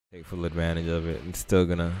take full advantage of it and still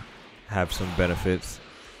gonna have some benefits.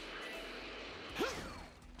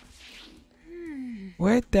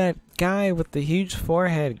 Where'd that guy with the huge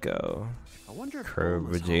forehead go? I wonder if Curve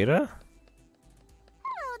Bulma's Vegeta?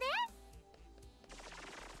 Hello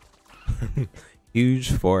there.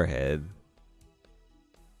 Huge forehead.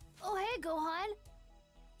 Oh, hey, Gohan.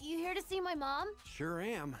 You here to see my mom? Sure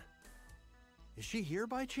am. Is she here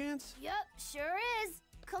by chance? Yep, sure is.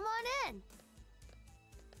 Come on in.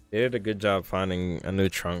 They did a good job finding a new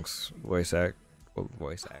Trunks voice act.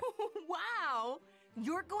 Voice act. Wow!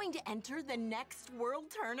 You're going to enter the next world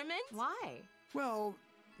tournament? Why? Well,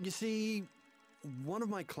 you see, one of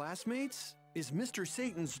my classmates is Mr.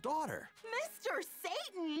 Satan's daughter. Mr.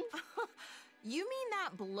 Satan? You mean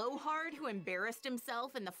that blowhard who embarrassed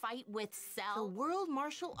himself in the fight with Cell? The world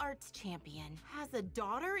martial arts champion has a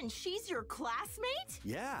daughter and she's your classmate?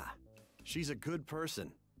 Yeah, she's a good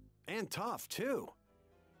person. And tough, too.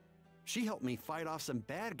 She helped me fight off some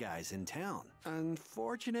bad guys in town.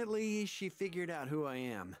 Unfortunately, she figured out who I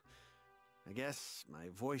am. I guess my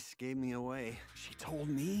voice gave me away. She told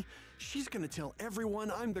me she's gonna tell everyone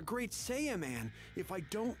I'm the great Saiyaman if I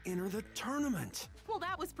don't enter the tournament. Well,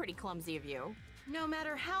 that was pretty clumsy of you. No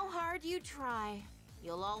matter how hard you try,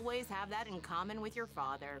 you'll always have that in common with your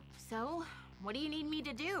father. So, what do you need me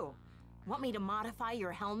to do? Want me to modify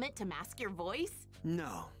your helmet to mask your voice?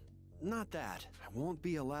 No, not that. I won't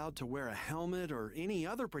be allowed to wear a helmet or any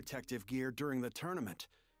other protective gear during the tournament.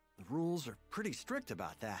 The rules are pretty strict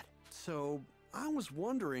about that. So, I was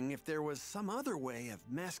wondering if there was some other way of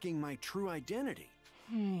masking my true identity.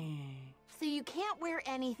 So you can't wear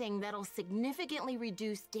anything that'll significantly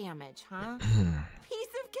reduce damage, huh?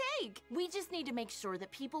 Piece of cake! We just need to make sure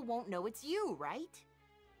that people won't know it's you, right?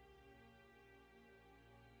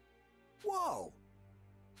 Whoa!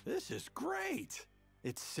 This is great!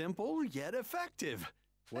 It's simple yet effective.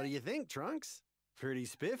 What do you think, Trunks? Pretty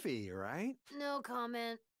spiffy, right? No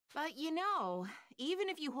comment. But you know, even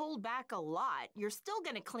if you hold back a lot, you're still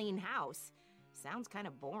gonna clean house. Sounds kind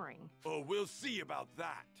of boring. Oh, we'll see about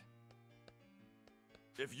that.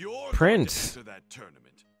 If you're Prince. going to enter that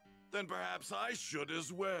tournament, then perhaps I should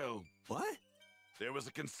as well. What? There was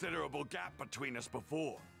a considerable gap between us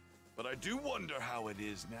before, but I do wonder how it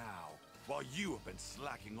is now. While you have been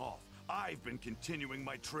slacking off, I've been continuing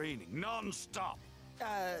my training non-stop.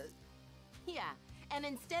 Yeah, and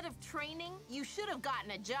instead of training, you should have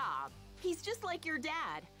gotten a job. He's just like your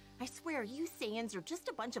dad. I swear, you Saiyans are just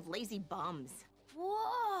a bunch of lazy bums.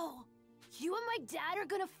 Whoa! You and my dad are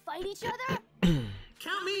gonna fight each other?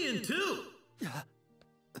 Count me in too!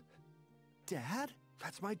 Dad?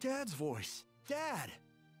 That's my dad's voice. Dad!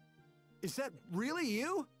 Is that really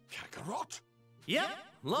you? Kakarot? Yep,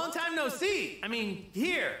 long time no see. I mean,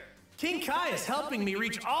 here. King Kai is helping me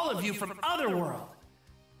reach all of you from Otherworld.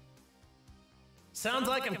 Sounds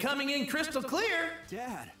like I'm coming in crystal clear.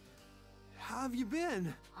 Dad, how have you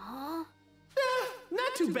been? Huh?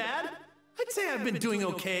 Not too bad. I'd say I've been doing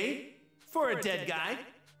okay. For a dead guy.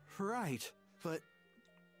 Right, but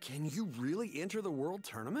can you really enter the world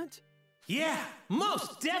tournament? Yeah,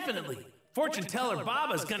 most definitely. Fortune teller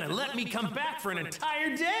Baba's gonna let me come back for an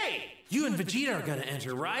entire day. You and Vegeta are gonna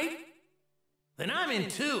enter, right? Then I'm in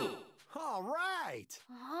too. All right!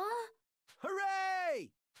 Huh? Hooray!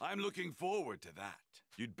 I'm looking forward to that.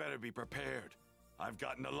 You'd better be prepared. I've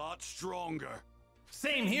gotten a lot stronger.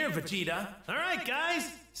 Same here, Vegeta. All right,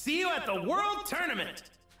 guys. See you at the World Tournament.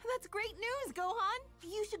 That's great news, Gohan.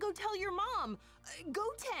 You should go tell your mom,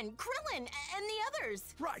 Goten, Krillin, and the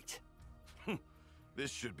others. Right.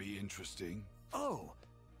 This should be interesting. Oh,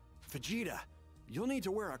 Vegeta, you'll need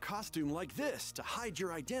to wear a costume like this to hide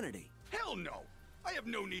your identity. Hell no! I have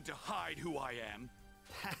no need to hide who I am.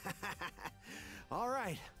 All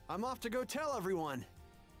right, I'm off to go tell everyone.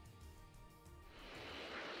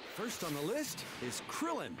 First on the list is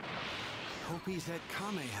Krillin. Hope he's at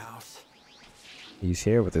Kame House. He's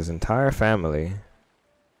here with his entire family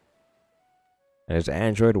and his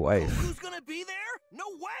android wife. Who's gonna be there? No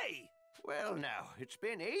way! Well, now, it's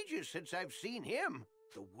been ages since I've seen him.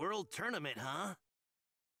 The World Tournament, huh?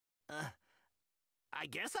 I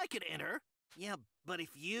guess I could enter. Yeah, but if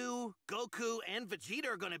you, Goku, and Vegeta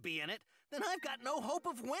are gonna be in it, then I've got no hope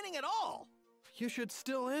of winning at all. You should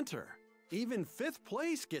still enter. Even 5th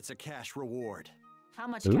place gets a cash reward. How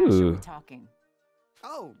much cash are we Ooh. talking?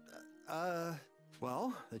 Oh,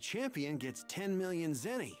 well, the champion gets 10 million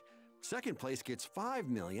zenny. 2nd place gets 5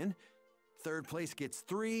 million. 3rd place gets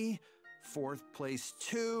 3. 4th place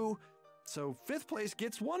 2. So 5th place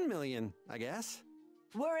gets 1 million, I guess.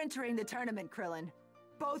 We're entering the tournament, Krillin.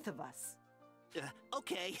 Both of us.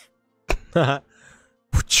 Okay. Mom,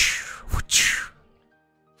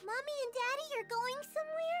 We're going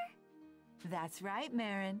somewhere? That's right,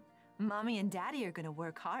 Marin. Mommy and Daddy are gonna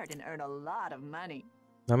work hard and earn a lot of money.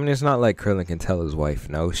 I mean, it's not like Krillin can tell his wife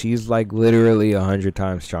no. She's like literally 100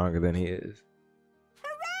 times stronger than he is.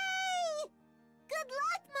 Hooray! Good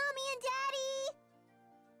luck, Mommy and Daddy!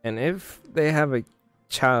 And if they have a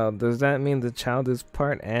child, does that mean the child is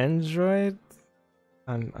part android?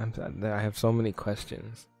 I have so many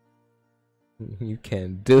questions. You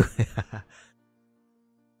can't do it.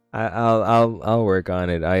 I'll work on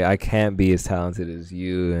it. I can't be as talented as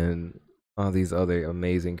you and all these other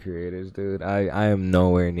amazing creators, dude. I am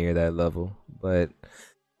nowhere near that level. But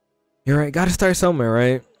you're right. Got to start somewhere,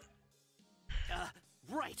 right?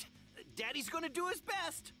 Right. Daddy's gonna do his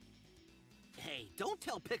best. Hey, don't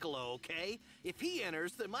tell Piccolo, okay? If he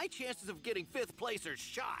enters, then my chances of getting 5th place are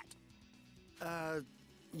shot.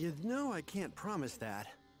 You know I can't promise that.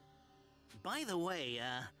 By the way,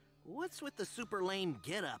 what's with the super lame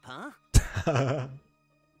getup, huh?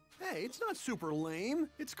 Hey, it's not super lame.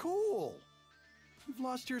 It's cool. You've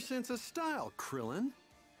lost your sense of style, Krillin.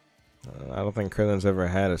 I don't think Krillin's ever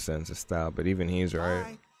had a sense of style, but even he's right.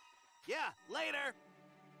 Bye. Yeah, later.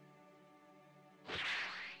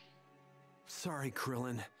 Sorry,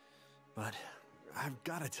 Krillin, but I've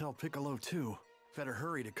got to tell Piccolo too. Better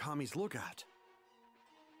hurry to Kami's lookout.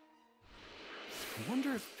 I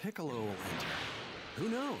wonder if Piccolo will enter. Who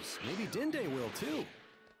knows? Maybe Dende will too.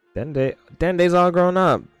 Dende's all grown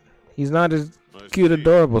up. He's not his cute,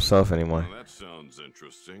 adorable self anymore. Well, that sounds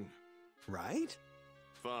interesting. Right?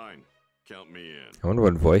 Fine. Count me in. I wonder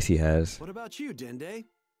what voice he has. What about you, Dende?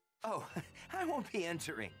 Oh, I won't be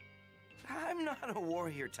entering. I'm not a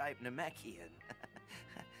warrior type Namekian.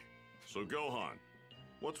 So Gohan,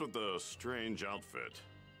 what's with the strange outfit?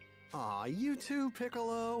 Aw, you too,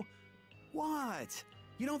 Piccolo. What?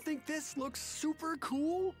 You don't think this looks super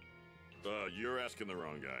cool? You're asking the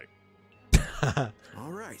wrong guy.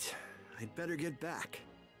 All right. I'd better get back.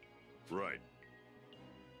 Right.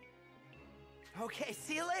 Okay,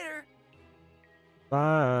 see you later.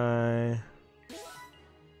 Bye.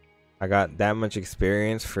 I got that much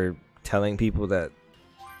experience for telling people that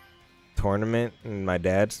tournament and my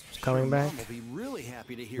dad's coming back. Mom will be really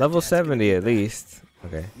happy to hear Level Dad's gonna 70 be at back. least.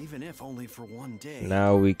 Okay. Even if only for one day.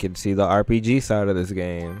 Now we can see the RPG side of this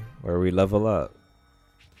game where we level up.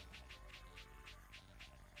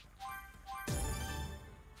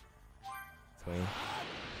 Man,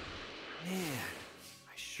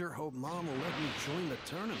 I sure hope Mom will let me join the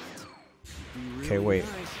tournament. It'd be Okay, really wait.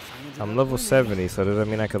 nice if I ended I'm up level winning. 70, so does that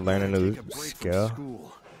mean I could learn a Gotta new take a break from skill?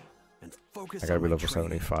 school and focus I gotta on be my level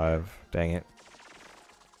training. 75. Dang it.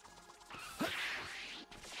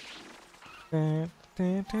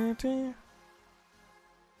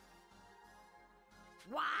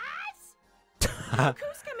 What?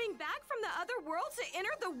 Goku's coming back from the other world to enter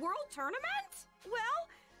the world tournament? Well,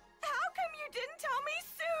 how come you didn't tell me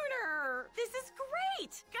sooner? This is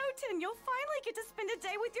great! Goten, you'll finally get to spend a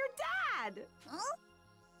day with your dad! Huh?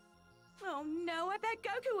 Oh no, I bet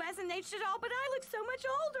Goku hasn't aged at all, but I look so much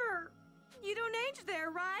older! You don't age there,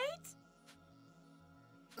 right?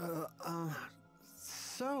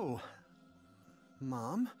 So,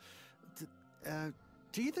 Mom,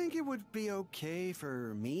 do you think it would be okay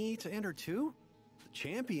for me to enter too? The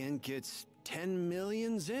champion gets 10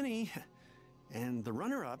 million zenny, and the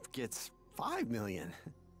runner-up gets 5 million.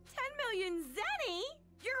 10 million zenny?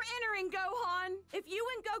 You're entering, Gohan! If you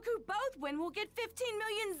and Goku both win, we'll get 15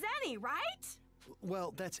 million zenny, right?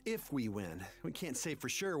 Well, that's if we win. We can't say for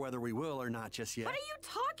sure whether we will or not just yet. What are you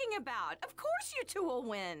talking about? Of course you two will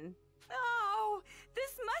win. Oh,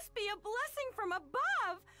 this must be a blessing from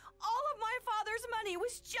above. All of my father's money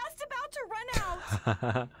was just about to run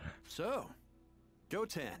out. So,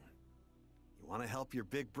 Goten, you want to help your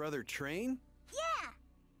big brother train? Yeah.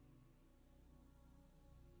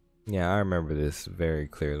 Yeah, I remember this very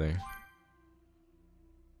clearly.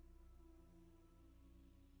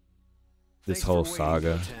 This Thanks whole for waiting,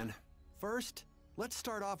 saga. Goten. First, let's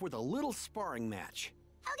start off with a little sparring match.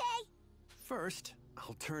 Okay. First,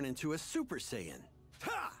 I'll turn into a Super Saiyan.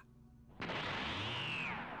 Ha!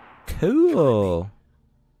 Cool.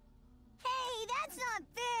 Hey, that's not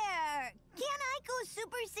fair. Can't I go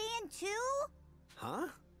Super Saiyan too? Huh?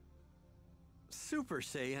 Super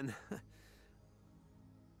Saiyan?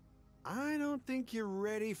 I don't think you're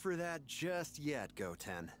ready for that just yet,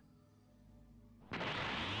 Goten.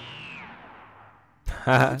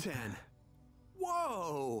 Goten!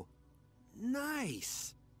 Whoa!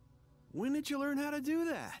 Nice! When did you learn how to do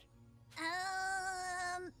that?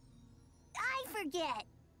 I forget.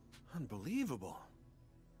 Unbelievable.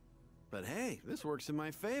 But hey, this works in my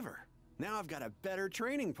favor. Now I've got a better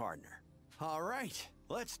training partner. All right,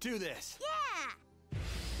 let's do this. Yeah.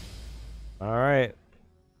 All right.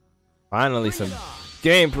 Finally, some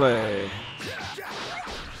gameplay.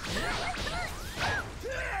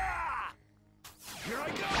 Here I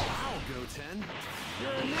go! Wow, Goten.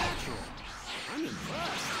 You're a natural. I'm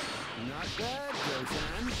impressed. Not bad,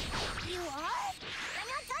 Goten. You are? I'm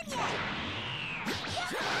not done yet.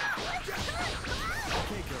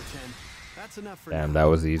 Okay, Goten. That's enough for Damn, now. that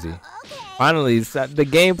was easy. Okay. Finally, the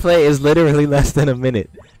gameplay is literally less than a minute,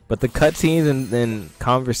 but the cutscenes and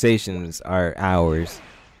conversations are hours.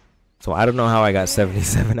 So I don't know how I got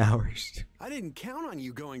 77 hours. I didn't count on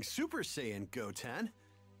you going Super Saiyan, Goten.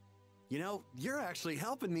 You know, you're actually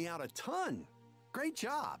helping me out a ton. Great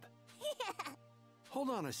job. Hold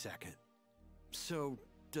on a second. So,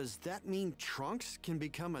 does that mean Trunks can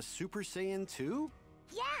become a Super Saiyan too?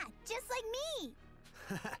 Yeah, just like me.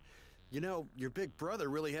 You know, your big brother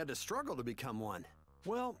really had to struggle to become one.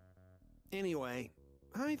 Well, anyway,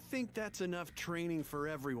 I think that's enough training for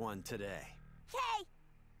everyone today. Okay.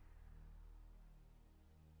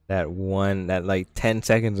 That like 10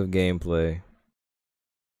 seconds of gameplay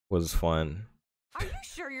was fun. Are you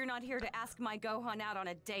sure you're not here to ask my Gohan out on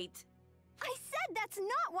a date? I said that's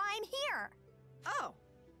not why I'm here. Oh.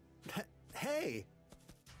 Hey!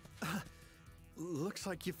 Looks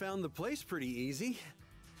like you found the place pretty easy.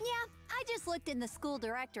 Yeah, I just looked in the school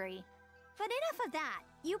directory. But enough of that.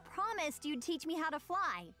 You promised you'd teach me how to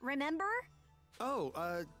fly, remember?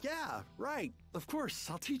 Oh, yeah, right. Of course,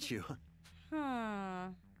 I'll teach you.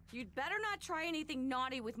 You'd better not try anything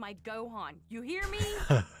naughty with my Gohan. You hear me?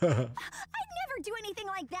 I'd never do anything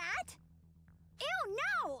like that. Ew,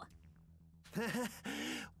 no!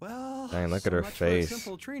 Well, Dang, look so at her much for a face.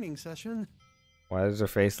 simple training session. Why does her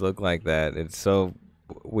face look like that? It's so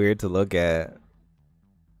weird to look at.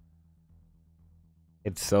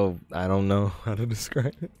 It's so, I don't know how to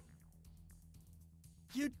describe it.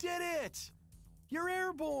 You did it! You're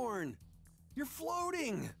airborne! You're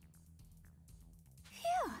floating!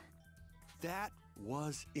 Phew. That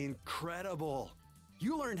was incredible.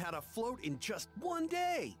 You learned how to float in just one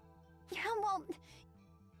day. Yeah, well,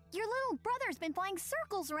 your little brother's been flying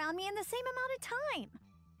circles around me in the same amount of time.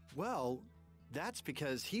 Well, that's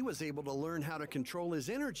because he was able to learn how to control his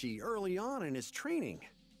energy early on in his training.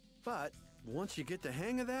 But once you get the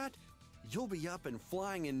hang of that, you'll be up and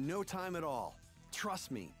flying in no time at all. Trust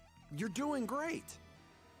me, you're doing great.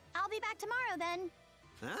 I'll be back tomorrow then.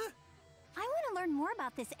 Huh? I want to learn more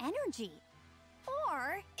about this energy.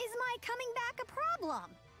 Or is my coming back a problem?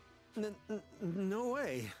 No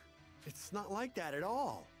way. It's not like that at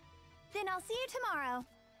all. Then I'll see you tomorrow.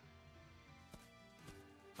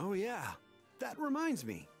 Oh yeah, that reminds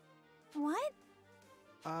me. What?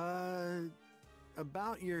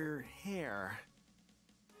 About your hair.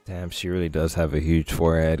 Damn, she really does have a huge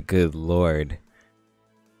forehead. Good lord.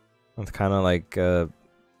 It's kind of like, kind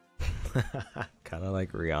of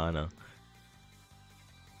like Rihanna.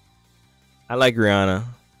 I like Rihanna.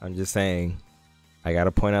 I'm just saying. I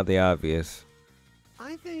gotta point out the obvious.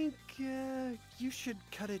 I think, you should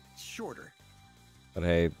cut it shorter. But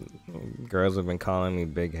hey, girls have been calling me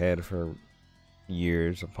big head for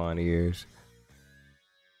years upon years.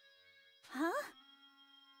 Huh?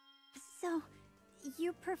 So,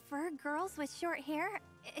 you prefer girls with short hair?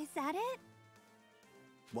 Is that it?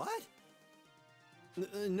 What?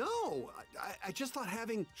 No, I just thought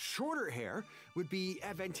having shorter hair would be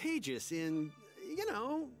advantageous in,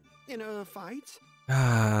 in a fight.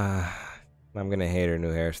 I'm gonna hate her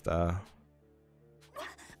new hairstyle.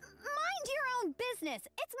 Mind your own business.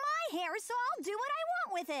 It's my hair, so I'll do what I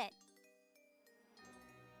want with it.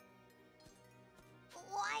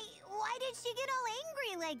 Why did she get all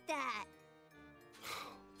angry like that?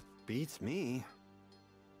 Beats me.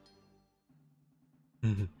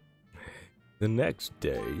 The next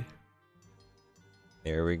day.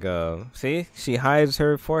 There we go. See? She hides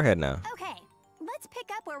her forehead now. Okay, let's pick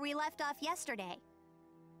up where we left off yesterday.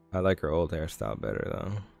 I like her old hairstyle better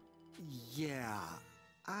though. Yeah,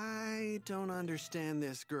 I don't understand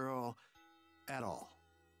this girl at all.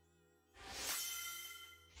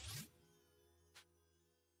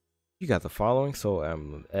 You got the following soul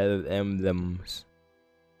emblems.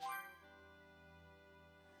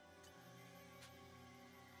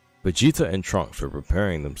 Vegeta and Trunks were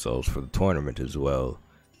preparing themselves for the tournament as well,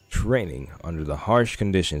 training under the harsh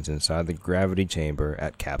conditions inside the gravity chamber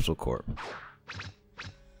at Capsule Corp.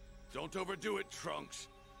 Don't overdo it, Trunks.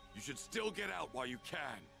 You should still get out while you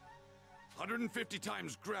can. 150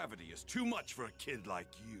 times gravity is too much for a kid like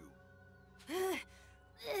you.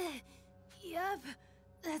 Yup,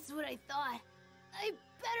 that's what I thought. I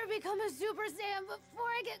better become a Super Saiyan before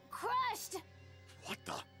I get crushed. What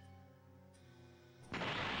the?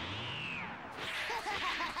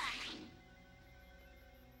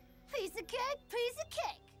 kick, piece of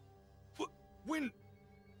cake.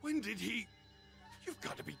 When did he? You've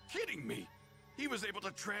got to be kidding me. He was able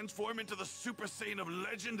to transform into the Super Saiyan of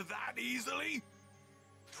legend that easily?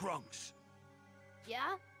 Trunks.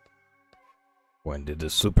 Yeah? When did the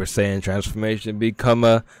Super Saiyan transformation become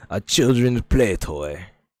a children's play toy?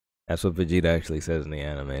 That's what Vegeta actually says in the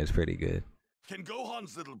anime. It's pretty good. Can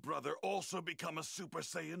Gohan's little brother also become a Super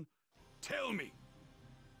Saiyan? Tell me.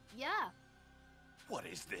 Yeah. What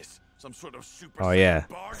is this? Some sort of Super Oh Saiyan yeah.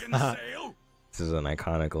 bargain sale? This is an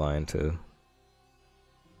iconic line too.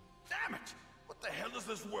 Damn it! What the hell is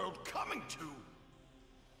this world coming to?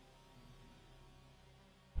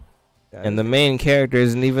 And the main character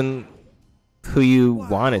isn't even who you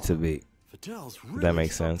want it to be. Fidel's If really that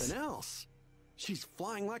makes sense. something else. She's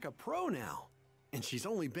flying like a pro now, and she's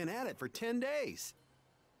only been at it for 10 days.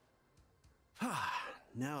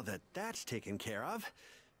 Now that that's taken care of,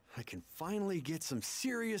 I can finally get some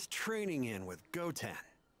serious training in with Goten.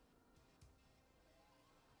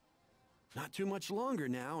 Not too much longer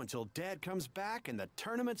now until Dad comes back and the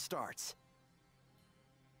tournament starts.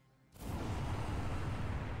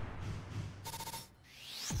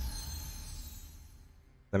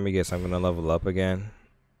 Let me guess, I'm gonna level up again.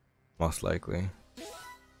 Most likely.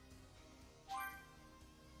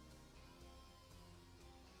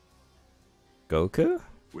 Goku?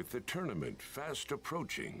 With the tournament fast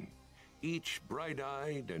approaching, each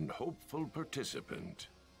bright-eyed and hopeful participant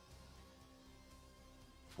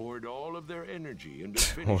poured all of their energy into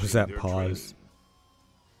finishing What was that their pause?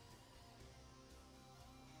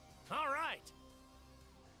 All right.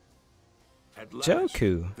 At last,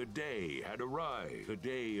 Joku. the day had arrived. The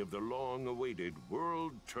day of the long-awaited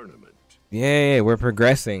World Tournament. Yay, we're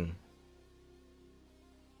progressing.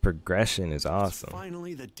 Progression is awesome. It's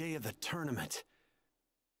finally the day of the tournament.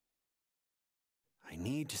 I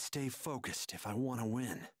need to stay focused if I want to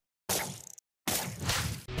win.